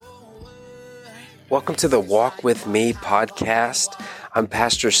Welcome to the Walk With Me podcast. I'm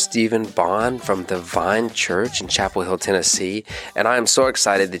Pastor Stephen Bond from the Vine Church in Chapel Hill, Tennessee, and I am so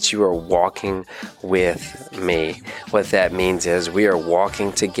excited that you are walking with me. What that means is we are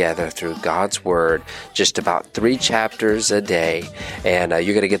walking together through God's Word, just about 3 chapters a day, and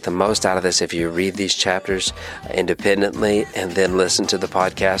you're going to get the most out of this if you read these chapters independently and then listen to the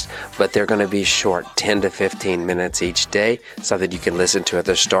podcast, but they're going to be short, 10 to 15 minutes each day, so that you can listen to at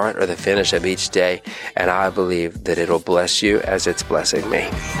the start or the finish of each day, and I believe that it'll bless you as it's blessing me.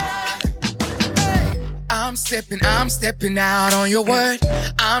 I'm stepping out on your word.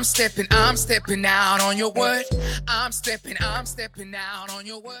 I'm stepping out on your word. I'm stepping out on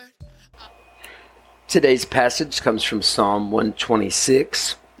your word. Today's passage comes from Psalm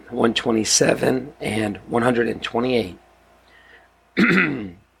 126, 127, and 128.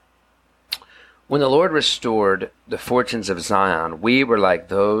 When the Lord restored the fortunes of Zion, we were like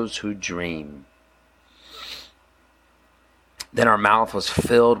those who dream. Then our mouth was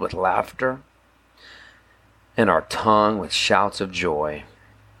filled with laughter, and our tongue with shouts of joy.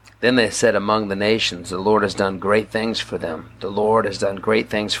 Then they said among the nations, the Lord has done great things for them. The Lord has done great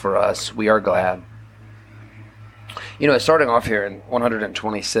things for us. We are glad. You know, starting off here in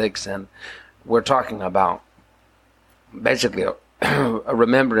 126, and we're talking about basically a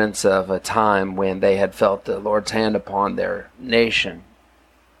remembrance of a time when they had felt the Lord's hand upon their nation.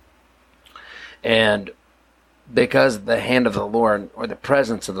 And because the hand of the Lord, or the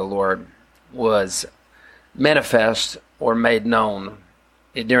presence of the Lord, was manifest or made known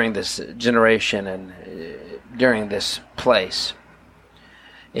during this generation and during this place,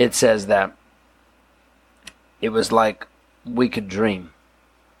 it says that it was like we could dream.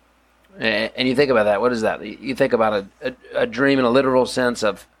 And you think about that. What is that? You think about a dream in a literal sense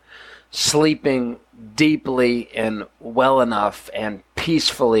of sleeping deeply and well enough and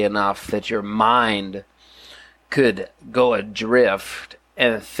peacefully enough that your mind could go adrift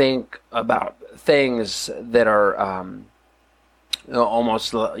and think about things that are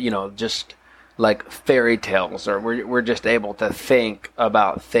almost, just like fairy tales, or we're just able to think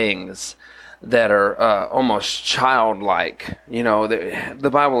about things that are almost childlike. You know, the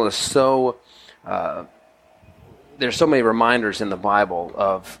Bible is so there's so many reminders in the Bible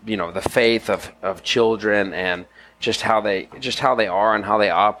of, the faith of children and just how they are and how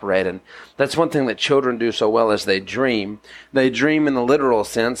they operate. And that's one thing that children do so well, is they dream. They dream in the literal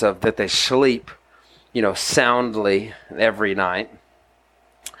sense of that they sleep, soundly every night.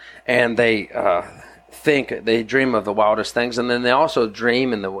 And they they dream of the wildest things. And then they also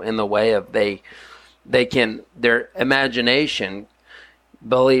dream in the way of their imagination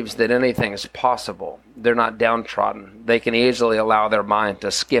believes that anything is possible. They're not downtrodden. They can easily allow their mind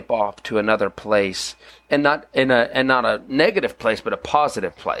to skip off to another place, and not a negative place, but a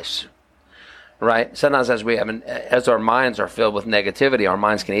positive place. Right? Sometimes as our minds are filled with negativity, our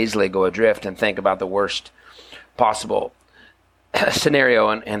minds can easily go adrift and think about the worst possible scenario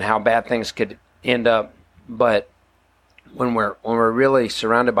and how bad things could end up. But when we're really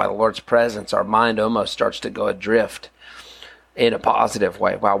surrounded by the Lord's presence, our mind almost starts to go adrift in a positive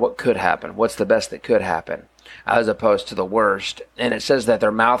way. Wow, what could happen? What's the best that could happen? As opposed to the worst. And it says that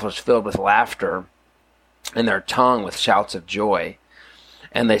their mouth was filled with laughter and their tongue with shouts of joy.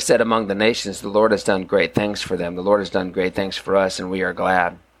 And they said among the nations, the Lord has done great things for them. The Lord has done great things for us, and we are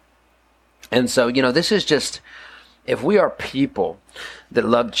glad. And so, this is just, if we are people that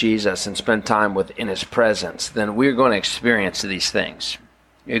love Jesus and spend time in His presence, then we're going to experience these things.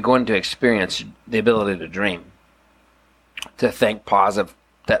 You're going to experience the ability to dream. To think positive,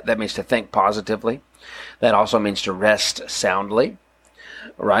 that means to think positively. That also means to rest soundly,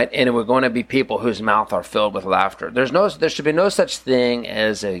 right? And we're going to be people whose mouth are filled with laughter. There should be no such thing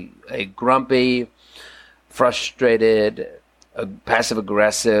as a grumpy, frustrated, passive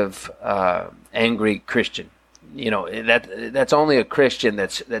aggressive, angry Christian. That's only a Christian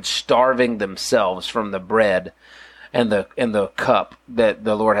that's starving themselves from the bread and the cup that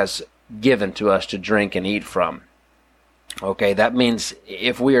the Lord has given to us to drink and eat from. Okay, that means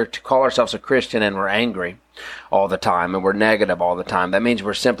if we are to call ourselves a Christian and we're angry all the time and we're negative all the time, that means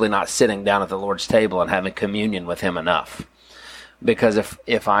we're simply not sitting down at the Lord's table and having communion with Him enough. Because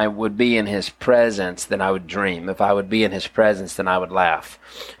if I would be in His presence, then I would dream. If I would be in His presence, then I would laugh.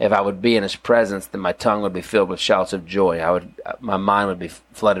 If I would be in His presence, then my tongue would be filled with shouts of joy. My mind would be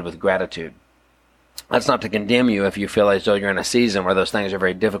flooded with gratitude. That's not to condemn you if you feel as though you're in a season where those things are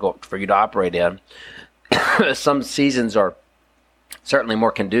very difficult for you to operate in. Some seasons are certainly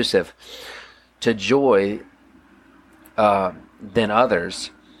more conducive to joy than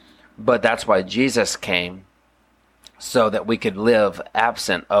others, but that's why Jesus came, so that we could live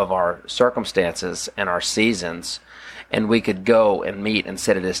absent of our circumstances and our seasons, and we could go and meet and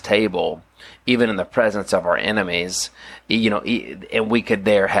sit at his table, even in the presence of our enemies, and we could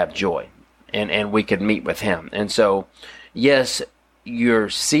there have joy, and we could meet with him. And so, yes, your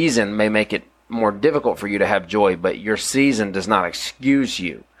season may make it more difficult for you to have joy, but your season does not excuse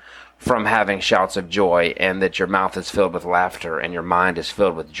you from having shouts of joy, and that your mouth is filled with laughter and your mind is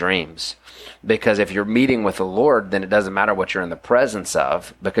filled with dreams. Because if you're meeting with the Lord, then it doesn't matter what you're in the presence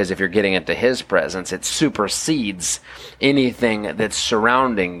of, because if you're getting into his presence, it supersedes anything that's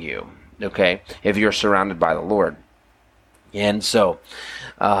surrounding you, okay, if you're surrounded by the Lord. And so,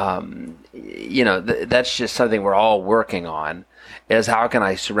 that's just something we're all working on, is how can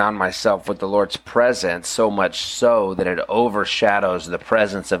I surround myself with the Lord's presence so much so that it overshadows the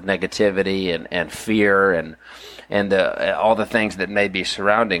presence of negativity and fear and all the things that may be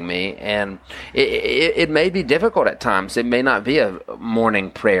surrounding me. And it may be difficult at times. It may not be a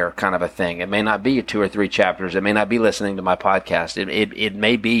morning prayer kind of a thing. It may not be 2 or 3 chapters. It may not be listening to my podcast. It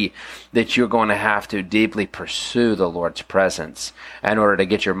may be that you're going to have to deeply pursue the Lord's presence in order to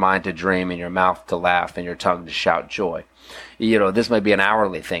get your mind to dream and your mouth to laugh and your tongue to shout joy. This might be an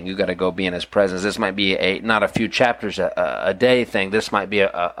hourly thing. You got to go be in his presence. This might be not a few chapters a day thing. This might be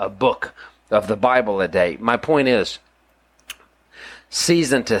a book of the Bible a day. My point is,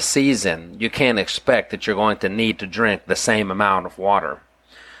 season to season, you can't expect that you're going to need to drink the same amount of water.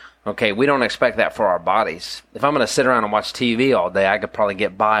 Okay, we don't expect that for our bodies. If I'm going to sit around and watch TV all day, I could probably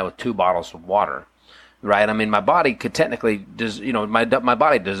get by with 2 bottles of water. Right? I mean, my body could technically, my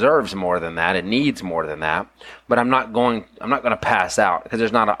body deserves more than that. It needs more than that. But I'm not going to pass out,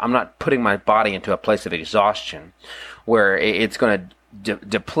 because I'm not putting my body into a place of exhaustion where it's going to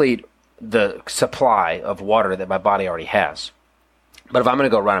deplete the supply of water that my body already has. But if I'm going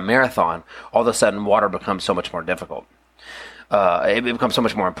to go run a marathon, all of a sudden water becomes so much more difficult. It becomes so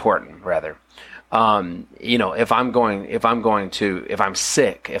much more important, rather. If I'm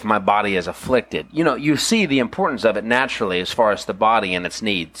sick, if my body is afflicted, you see the importance of it naturally as far as the body and its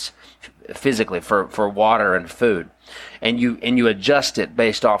needs physically for water and food, and you adjust it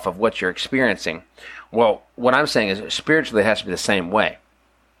based off of what you're experiencing. Well, what I'm saying is spiritually it has to be the same way.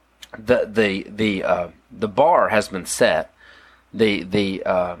 The bar has been set.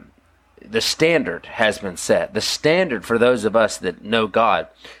 The standard has been set. The standard for those of us that know God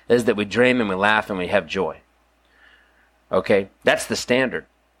is that we dream and we laugh and we have joy. Okay? That's the standard.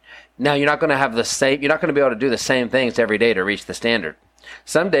 Now, you're not going to be able to do the same things every day to reach the standard.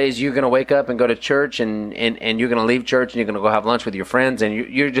 Some days you're going to wake up and go to church and you're going to leave church and you're going to go have lunch with your friends and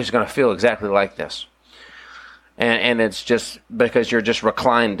you're just going to feel exactly like this. And it's just because you're just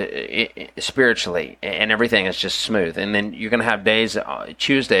reclined spiritually and everything is just smooth. And then you're going to have days,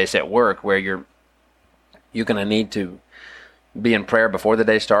 Tuesdays at work, where you're going to need to be in prayer before the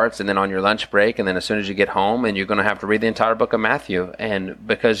day starts, and then on your lunch break, and then as soon as you get home, and you're going to have to read the entire book of Matthew. And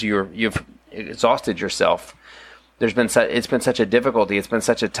because you've exhausted yourself, it's been such a difficulty. It's been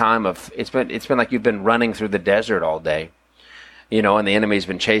such a time of it's been like you've been running through the desert all day. And the enemy's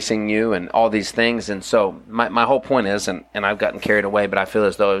been chasing you and all these things. And so my whole point is, and I've gotten carried away, but I feel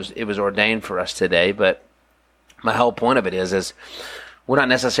as though it was ordained for us today. But my whole point of it is we're not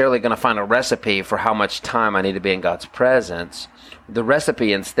necessarily going to find a recipe for how much time I need to be in God's presence. The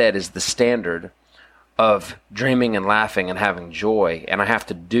recipe instead is the standard of dreaming and laughing and having joy. And I have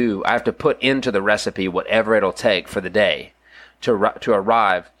to put into the recipe whatever it'll take for the day to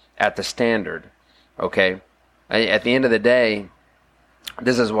arrive at the standard. Okay? At the end of the day,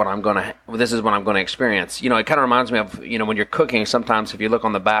 this is what I'm going to experience. It kind of reminds me of, when you're cooking, sometimes if you look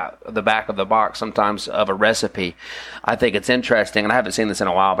on the back of the box, sometimes of a recipe, I think it's interesting, and I haven't seen this in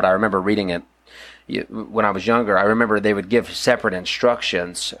a while, but I remember reading it when I was younger. I remember they would give separate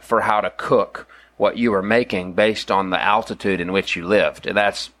instructions for how to cook what you were making based on the altitude in which you lived. And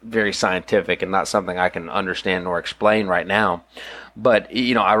that's very scientific and not something I can understand or explain right now. But,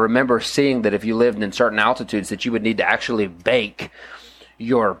 I remember seeing that if you lived in certain altitudes that you would need to actually bake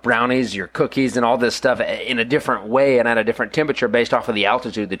your brownies, your cookies, and all this stuff in a different way and at a different temperature based off of the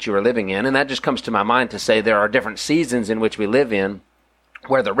altitude that you were living in. And that just comes to my mind to say there are different seasons in which we live in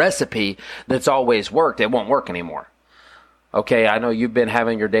where the recipe that's always worked, it won't work anymore. Okay, I know you've been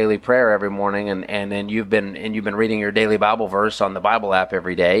having your daily prayer every morning, and then you've been reading your daily Bible verse on the Bible app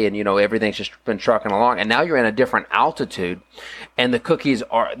every day, and everything's just been trucking along. And now you're in a different altitude, and the cookies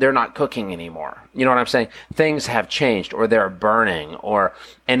they're not cooking anymore. You know what I'm saying? Things have changed, or they're burning,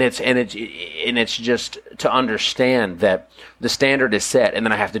 and it's just to understand that the standard is set, and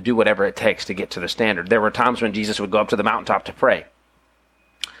then I have to do whatever it takes to get to the standard. There were times when Jesus would go up to the mountaintop to pray,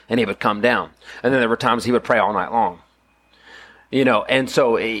 and he would come down, and then there were times he would pray all night long. And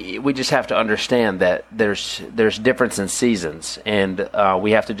so we just have to understand that there's difference in seasons, and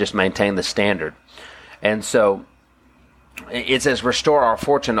we have to just maintain the standard. And so it says, restore our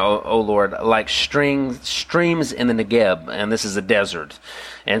fortune, O Lord, like streams in the Negeb, and this is a desert.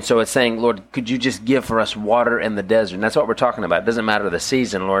 And so it's saying, Lord, could you just give for us water in the desert? And that's what we're talking about. It doesn't matter the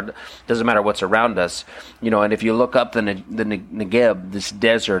season, Lord. It doesn't matter what's around us. And if you look up the Negeb, this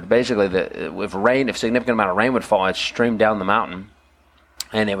desert, basically, if significant amount of rain would fall, it'd stream down the mountain,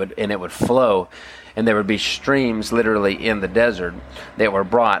 and it would flow, and there would be streams literally in the desert that were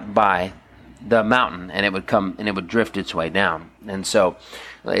brought by the mountain, and it would come and it would drift its way down. And so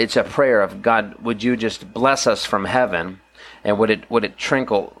it's a prayer of, God, would you just bless us from heaven, and would it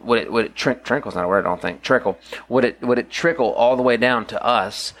trickle, trickle's not a word, I don't think, trickle, would it trickle all the way down to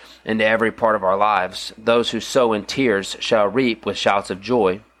us into every part of our lives? Those who sow in tears shall reap with shouts of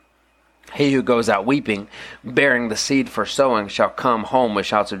joy. He who goes out weeping, bearing the seed for sowing, shall come home with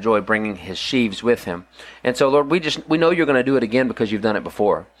shouts of joy, bringing his sheaves with him. And so, Lord, we know you're going to do it again because you've done it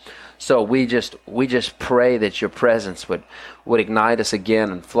before. So we just pray that your presence would ignite us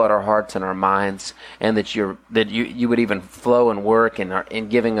again and flood our hearts and our minds, and that you would even flow and work in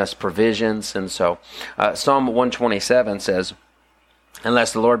giving us provisions. And so Psalm 127 says,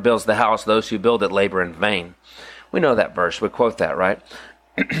 unless the Lord builds the house, those who build it labor in vain. We know that verse. We quote that, right?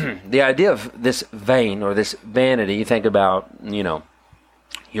 The idea of this vain or this vanity, you think about,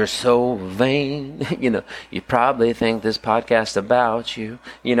 you're so vain, you probably think this podcast's about you.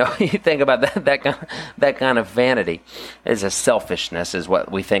 You think about that kind of vanity is a selfishness is what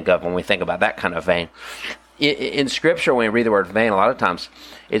we think of when we think about that kind of vain. In Scripture, when we read the word vain, a lot of times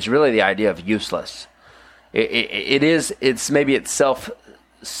it's really the idea of useless. It's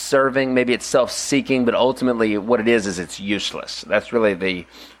self-serving, maybe it's self-seeking, but ultimately what it is it's useless. That's really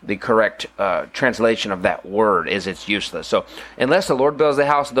the correct translation of that word, is it's useless. So unless the Lord builds the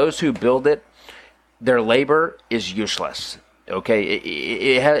house, those who build it, their labor is useless. Okay,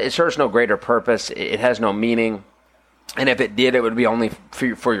 it serves no greater purpose. It has no meaning. And if it did, it would be only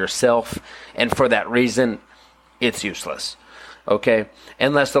for yourself. And for that reason, it's useless. Okay,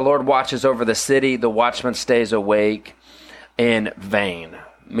 unless the Lord watches over the city, the watchman stays awake in vain.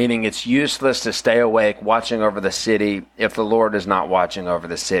 Meaning it's useless to stay awake watching over the city if the Lord is not watching over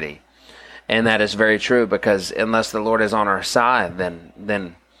the city. And that is very true, because unless the Lord is on our side,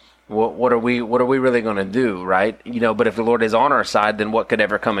 then what are we really going to do, right? But if the Lord is on our side, then what could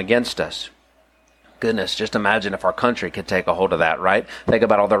ever come against us? Goodness, just imagine if our country could take a hold of that, right? Think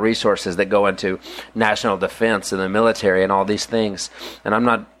about all the resources that go into national defense and the military and all these things. And I'm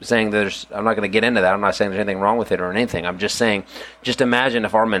not saying I'm not going to get into that. I'm not saying there's anything wrong with it or anything. I'm just saying, just imagine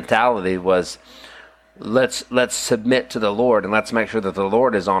if our mentality was, let's submit to the Lord, and let's make sure that the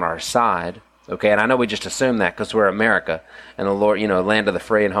Lord is on our side. Okay, and I know we just assume that because we're America and the Lord, land of the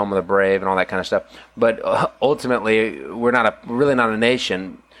free and home of the brave and all that kind of stuff. But ultimately, we're really not a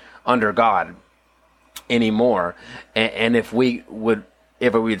nation under God anymore. And if we would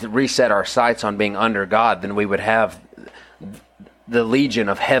reset our sights on being under God, then we would have the legion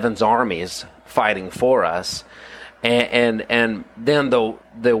of heaven's armies fighting for us. And then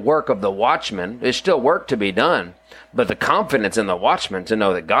the work of the watchman, there's still work to be done, but the confidence in the watchman to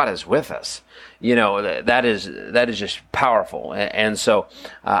know that God is with us, that is just powerful. And so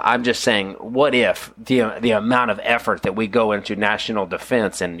I'm just saying, what if the amount of effort that we go into national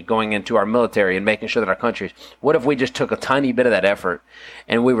defense and going into our military and making sure that our countries, what if we just took a tiny bit of that effort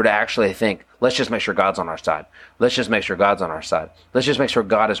and we were to actually think, let's just make sure God's on our side. Let's just make sure God's on our side. Let's just make sure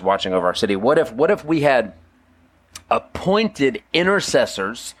God is watching over our city. What if we had appointed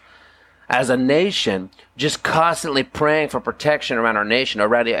intercessors as a nation, just constantly praying for protection around our nation,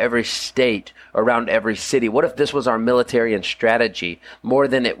 around every state, around every city? What if this was our military and strategy more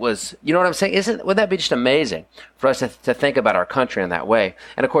than it was? You know what I'm saying? Wouldn't that be just amazing for us to think about our country in that way?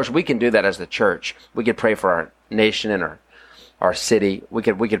 And of course, we can do that as the church. We could pray for our nation and our city. We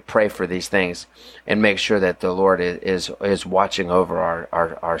could pray for these things and make sure that the Lord is watching over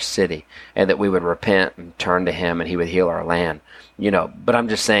our city, and that we would repent and turn to Him, and He would heal our land. But I'm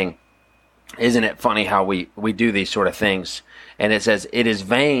just saying, isn't it funny how we do these sort of things? And it says, it is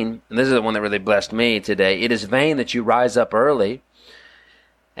vain, and this is the one that really blessed me today, it is vain that you rise up early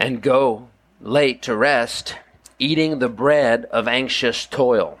and go late to rest, eating the bread of anxious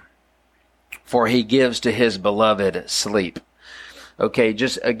toil, for He gives to His beloved sleep. Okay,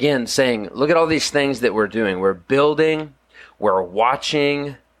 just again saying, look at all these things that we're doing. We're building, we're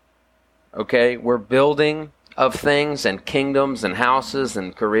watching, okay? We're building of things and kingdoms and houses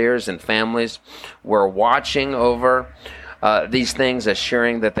and careers and families. We're watching over these things,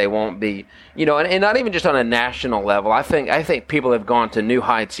 assuring that they won't be, and not even just on a national level. I think people have gone to new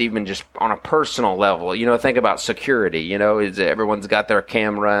heights even just on a personal level. Think about security. Everyone's got their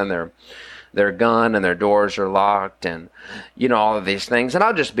camera and their gun and their doors are locked and, all of these things. And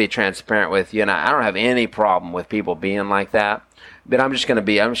I'll just be transparent with you. And I don't have any problem with people being like that. But I'm just going to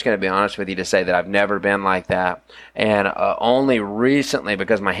be honest with you to say that I've never been like that. And only recently,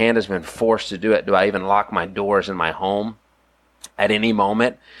 because my hand has been forced to do it, do I even lock my doors in my home at any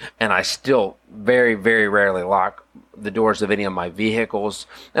moment. And I still very, very rarely lock the doors of any of my vehicles.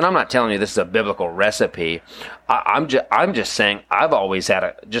 And I'm not telling you this is a biblical recipe. I'm just saying I've always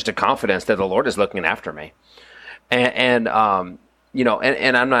had just a confidence that the Lord is looking after me. And I'm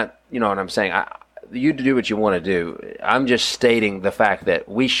not, what I'm saying, you do what you want to do. I'm just stating the fact that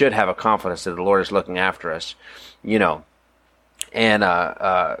we should have a confidence that the Lord is looking after us, and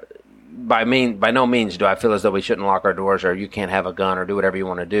by no means do I feel as though we shouldn't lock our doors or you can't have a gun or do whatever you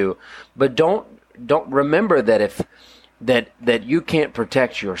want to do. But don't remember that that you can't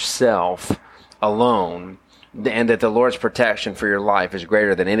protect yourself alone, and that the Lord's protection for your life is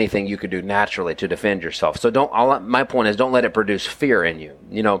greater than anything you could do naturally to defend yourself. So my point is, don't let it produce fear in you.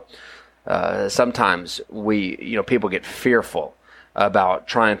 Sometimes people get fearful about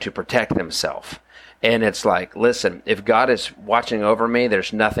trying to protect themselves. And it's like, listen, if God is watching over me,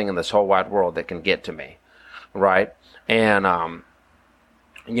 there's nothing in this whole wide world that can get to me. Right. And, I've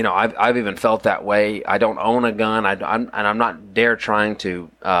even felt that way. I don't own a gun. I'm not dare trying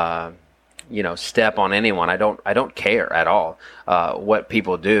to, step on anyone. I don't care at all, what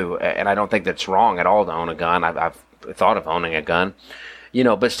people do. And I don't think that's wrong at all to own a gun. I've thought of owning a gun.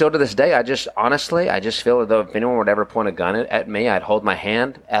 But still to this day, I just feel as though if anyone would ever point a gun at me, I'd hold my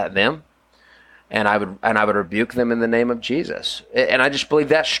hand at them, and I would rebuke them in the name of Jesus. And I just believe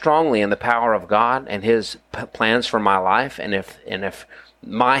that strongly in the power of God and His plans for my life. And if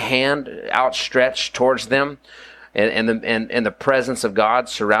my hand outstretched towards them, and the presence of God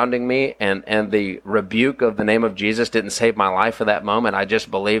surrounding me, and the rebuke of the name of Jesus didn't save my life at that moment, I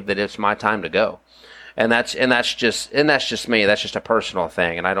just believe that it's my time to go. And that's just me. That's just a personal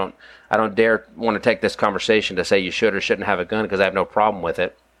thing. And I don't dare want to take this conversation to say you should or shouldn't have a gun, because I have no problem with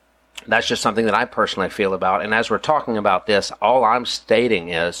it. That's just something that I personally feel about. And as we're talking about this, all I'm stating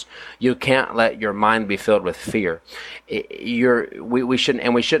is you can't let your mind be filled with fear. We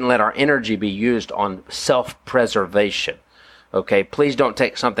shouldn't let our energy be used on self-preservation. Okay, please don't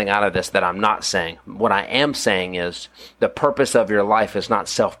take something out of this that I'm not saying. What I am saying is the purpose of your life is not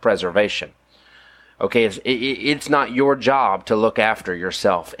self-preservation. Okay, it's not your job to look after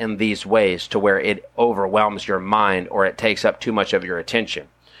yourself in these ways to where it overwhelms your mind or it takes up too much of your attention.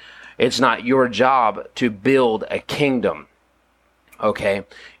 It's not your job to build a kingdom. Okay,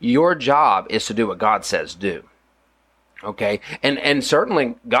 your job is to do what God says do. Okay, and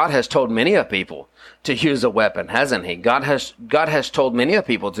certainly God has told many of people to use a weapon, hasn't He? God has told many of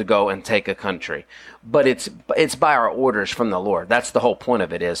people to go and take a country, but it's by our orders from the Lord. That's the whole point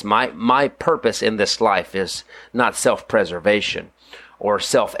of it. Is my purpose in this life is not self-preservation or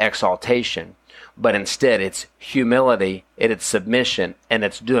self-exaltation, but instead it's humility, it's submission, and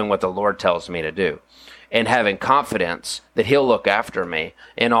it's doing what the Lord tells me to do, and having confidence that He'll look after me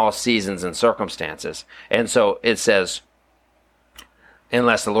in all seasons and circumstances. And so it says,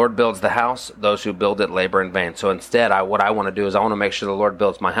 unless the Lord builds the house, those who build it labor in vain. So instead, what I want to do is I want to make sure the Lord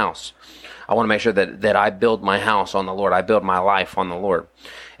builds my house. I want to make sure that I build my house on the Lord. I build my life on the Lord.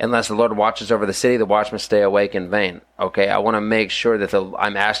 Unless the Lord watches over the city, the watchmen stay awake in vain. Okay, I want to make sure that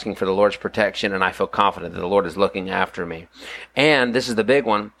I'm asking for the Lord's protection, and I feel confident that the Lord is looking after me. And this is the big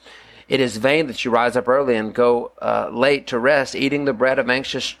one. It is vain that you rise up early and go late to rest, eating the bread of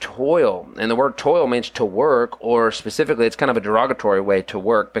anxious toil. And the word toil means to work, or specifically, it's kind of a derogatory way to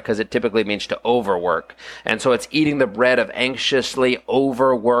work, because it typically means to overwork. And so it's eating the bread of anxiously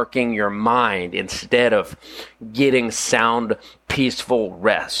overworking your mind instead of getting sound, peaceful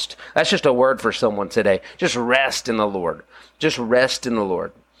rest. That's just a word for someone today. Just rest in the Lord. Just rest in the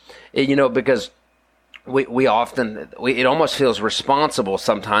Lord. Because we often it almost feels responsible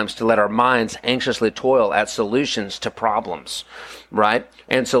sometimes to let our minds anxiously toil at solutions to problems, right?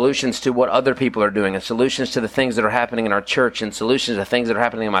 And solutions to what other people are doing, and solutions to the things that are happening in our church, and solutions to things that are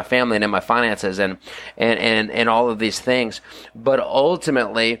happening in my family and in my finances, and all of these things. But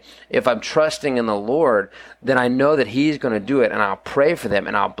ultimately, if I'm trusting in the Lord, then I know that He's going to do it, and I'll pray for them,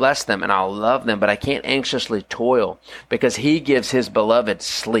 and I'll bless them, and I'll love them. But I can't anxiously toil, because He gives His beloved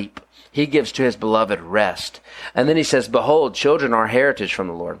sleep. He gives to His beloved rest. And then He says, behold, children are heritage from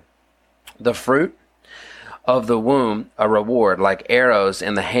the Lord. The fruit of the womb a reward, like arrows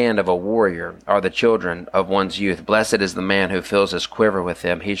in the hand of a warrior are the children of one's youth. Blessed is the man who fills his quiver with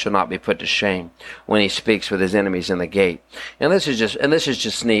them. He shall not be put to shame when he speaks with his enemies in the gate. And this is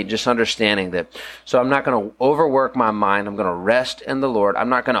just neat, just understanding that. So I'm not going to overwork my mind. I'm going to rest in the Lord. I'm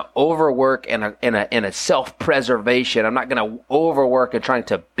not going to overwork in a self-preservation. I'm not going to overwork in trying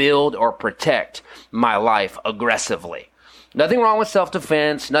to build or protect my life aggressively. Nothing wrong with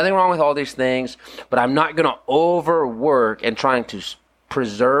self-defense, nothing wrong with all these things, but I'm not going to overwork in trying to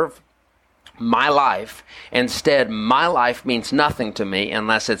preserve my life. Instead, my life means nothing to me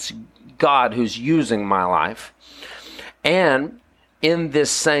unless it's God who's using my life. And in this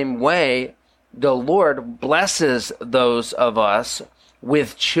same way, the Lord blesses those of us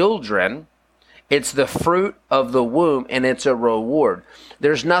with children. It's the fruit of the womb, and it's a reward.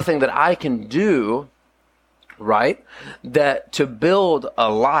 There's nothing that I can do, right, that to build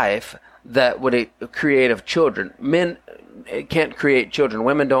a life that would create of children. Men can't create children.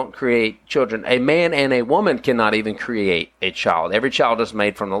 Women don't create children. A man and a woman cannot even create a child. Every child is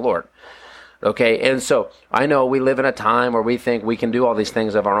made from the Lord. Okay, and so I know we live in a time where we think we can do all these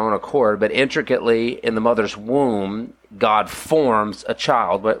things of our own accord, but intricately in the mother's womb, God forms a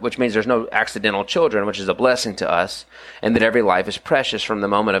child, which means there's no accidental children, which is a blessing to us, and that every life is precious from the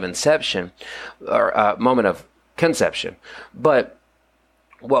moment of inception, or moment of conception. But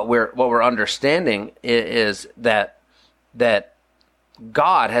what we're understanding is that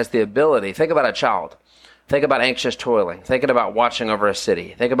God has the ability. Think about a child. Think about anxious toiling. Thinking about watching over a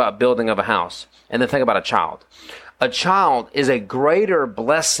city. Think about building of a house. And then think about a child. A child is a greater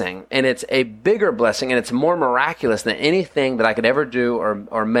blessing, and it's a bigger blessing, and it's more miraculous than anything that I could ever do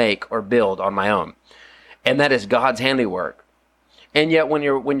or make or build on my own. And that is God's handiwork. And yet when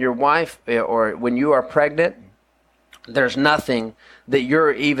your wife or when you are pregnant, there's nothing that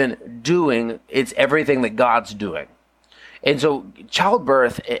you're even doing. It's everything that God's doing. And so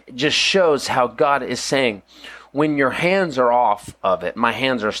childbirth, it just shows how God is saying, when your hands are off of it, my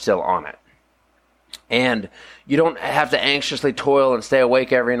hands are still on it. And you don't have to anxiously toil and stay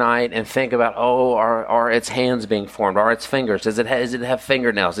awake every night and think about, are its hands being formed? Are its fingers? Does it have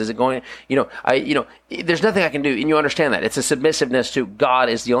fingernails? Is it going, there's nothing I can do. And you understand that. It's a submissiveness to God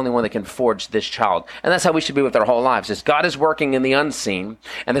is the only one that can forge this child. And that's how we should be with our whole lives. Is God is working in the unseen,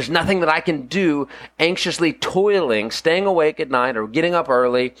 and there's nothing that I can do anxiously toiling, staying awake at night or getting up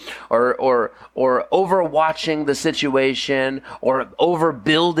early or overwatching the situation or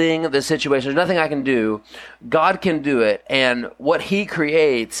overbuilding the situation. There's nothing I can do. God can do it, and what he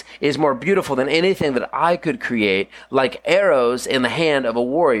creates is more beautiful than anything that I could create. Like arrows in the hand of a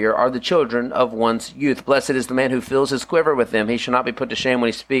warrior are the children of one's youth. Blessed is the man who fills his quiver with them. He shall not be put to shame when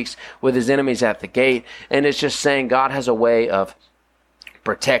he speaks with his enemies at the gate. And it's just saying God has a way of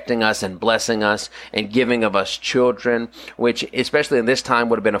protecting us and blessing us and giving of us children, which especially in this time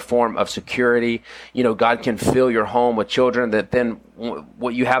would have been a form of security. God can fill your home with children that then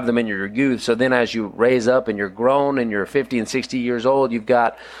what you have them in your youth. So then as you raise up and you're grown and you're 50 and 60 years old,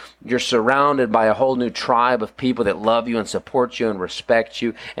 you're surrounded by a whole new tribe of people that love you and support you and respect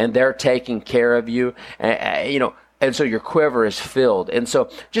you, and they're taking care of you. And so your quiver is filled. And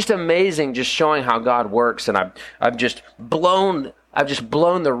so just amazing, just showing how God works. And I've just blown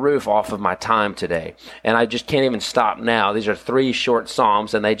the roof off of my time today, and I just can't even stop now. These are 3 short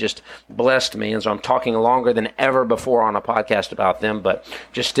Psalms, and they just blessed me, and so I'm talking longer than ever before on a podcast about them, but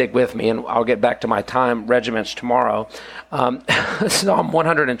just stick with me, and I'll get back to my time regiments tomorrow. Psalm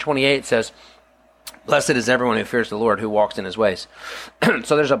 128 says, "Blessed is everyone who fears the Lord, who walks in his ways."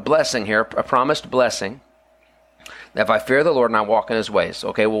 So there's a blessing here, a promised blessing. If I fear the Lord and I walk in his ways.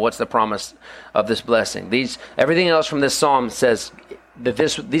 Okay, well, what's the promise of this blessing? Everything else from this psalm says that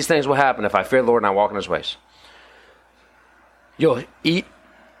these things will happen if I fear the Lord and I walk in his ways. You'll eat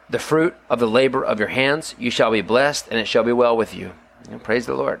the fruit of the labor of your hands. You shall be blessed, and it shall be well with you. Praise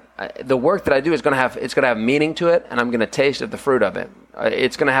the Lord. The work that I do is going to have meaning to it, and I'm going to taste of the fruit of it.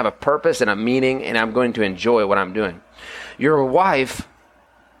 It's going to have a purpose and a meaning, and I'm going to enjoy what I'm doing. Your wife,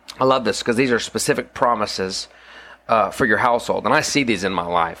 I love this because these are specific promises for your household. And I see these in my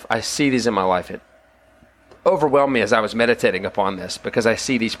life. It overwhelmed me as I was meditating upon this because I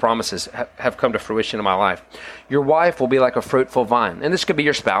see these promises have come to fruition in my life. Your wife will be like a fruitful vine. And this could be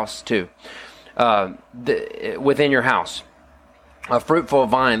your spouse too, within your house. A fruitful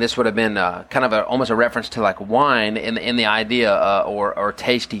vine, this would have been kind of almost a reference to like wine in the idea or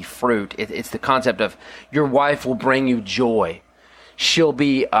tasty fruit. It's the concept of your wife will bring you joy. She'll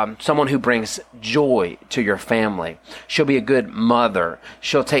be someone who brings joy to your family. She'll be a good mother.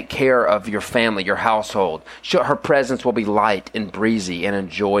 She'll take care of your family, your household. Her presence will be light and breezy and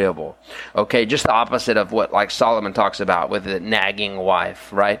enjoyable. Okay, just the opposite of what like Solomon talks about with the nagging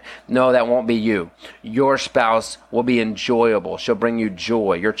wife, right? No, that won't be you. Your spouse will be enjoyable. She'll bring you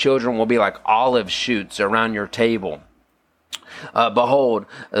joy. Your children will be like olive shoots around your table. Behold,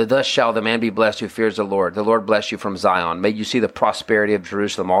 thus shall the man be blessed who fears the Lord. The Lord bless you from Zion. May you see the prosperity of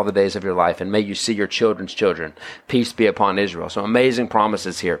Jerusalem all the days of your life, and may you see your children's children. Peace be upon Israel. So amazing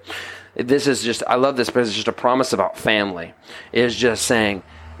promises here. This is just, I love this because it's just a promise about family. It is just saying,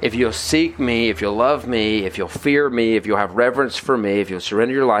 if you'll seek me, if you'll love me, if you'll fear me, if you'll have reverence for me, if you'll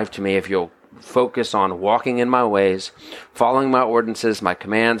surrender your life to me, if you'll focus on walking in my ways, following my ordinances, my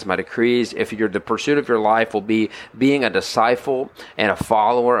commands, my decrees, if the pursuit of your life will be being a disciple and a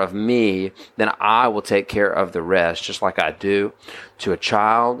follower of me, then I will take care of the rest, just like I do to a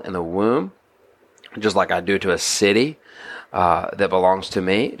child in the womb, just like I do to a city that belongs to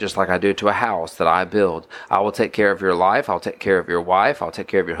me, just like I do to a house that I build. I will take care of your life. I'll take care of your wife. I'll take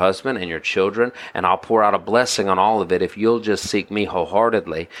care of your husband and your children, and I'll pour out a blessing on all of it if you'll just seek me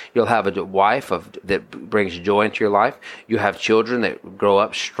wholeheartedly. You'll have a wife that brings joy into your life. You have children that grow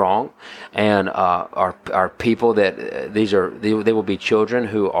up strong, and are people that they will be children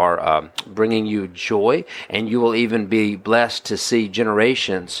who are bringing you joy, and you will even be blessed to see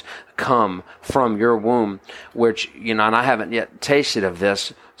generations come from your womb, which, and I haven't yet tasted of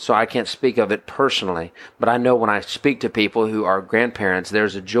this, so I can't speak of it personally, but I know when I speak to people who are grandparents,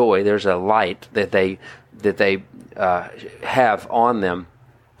 there's a joy, there's a light that they have on them.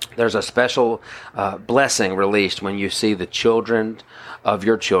 There's a special blessing released when you see the children of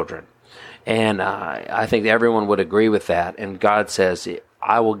your children. And I think everyone would agree with that. And God says,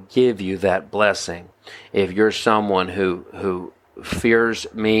 I will give you that blessing if you're someone who fears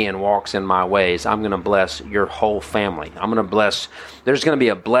me and walks in my ways. I'm going to bless your whole family. There's going to be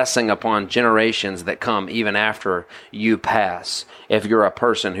a blessing upon generations that come even after you pass if you're a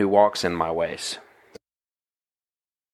person who walks in my ways.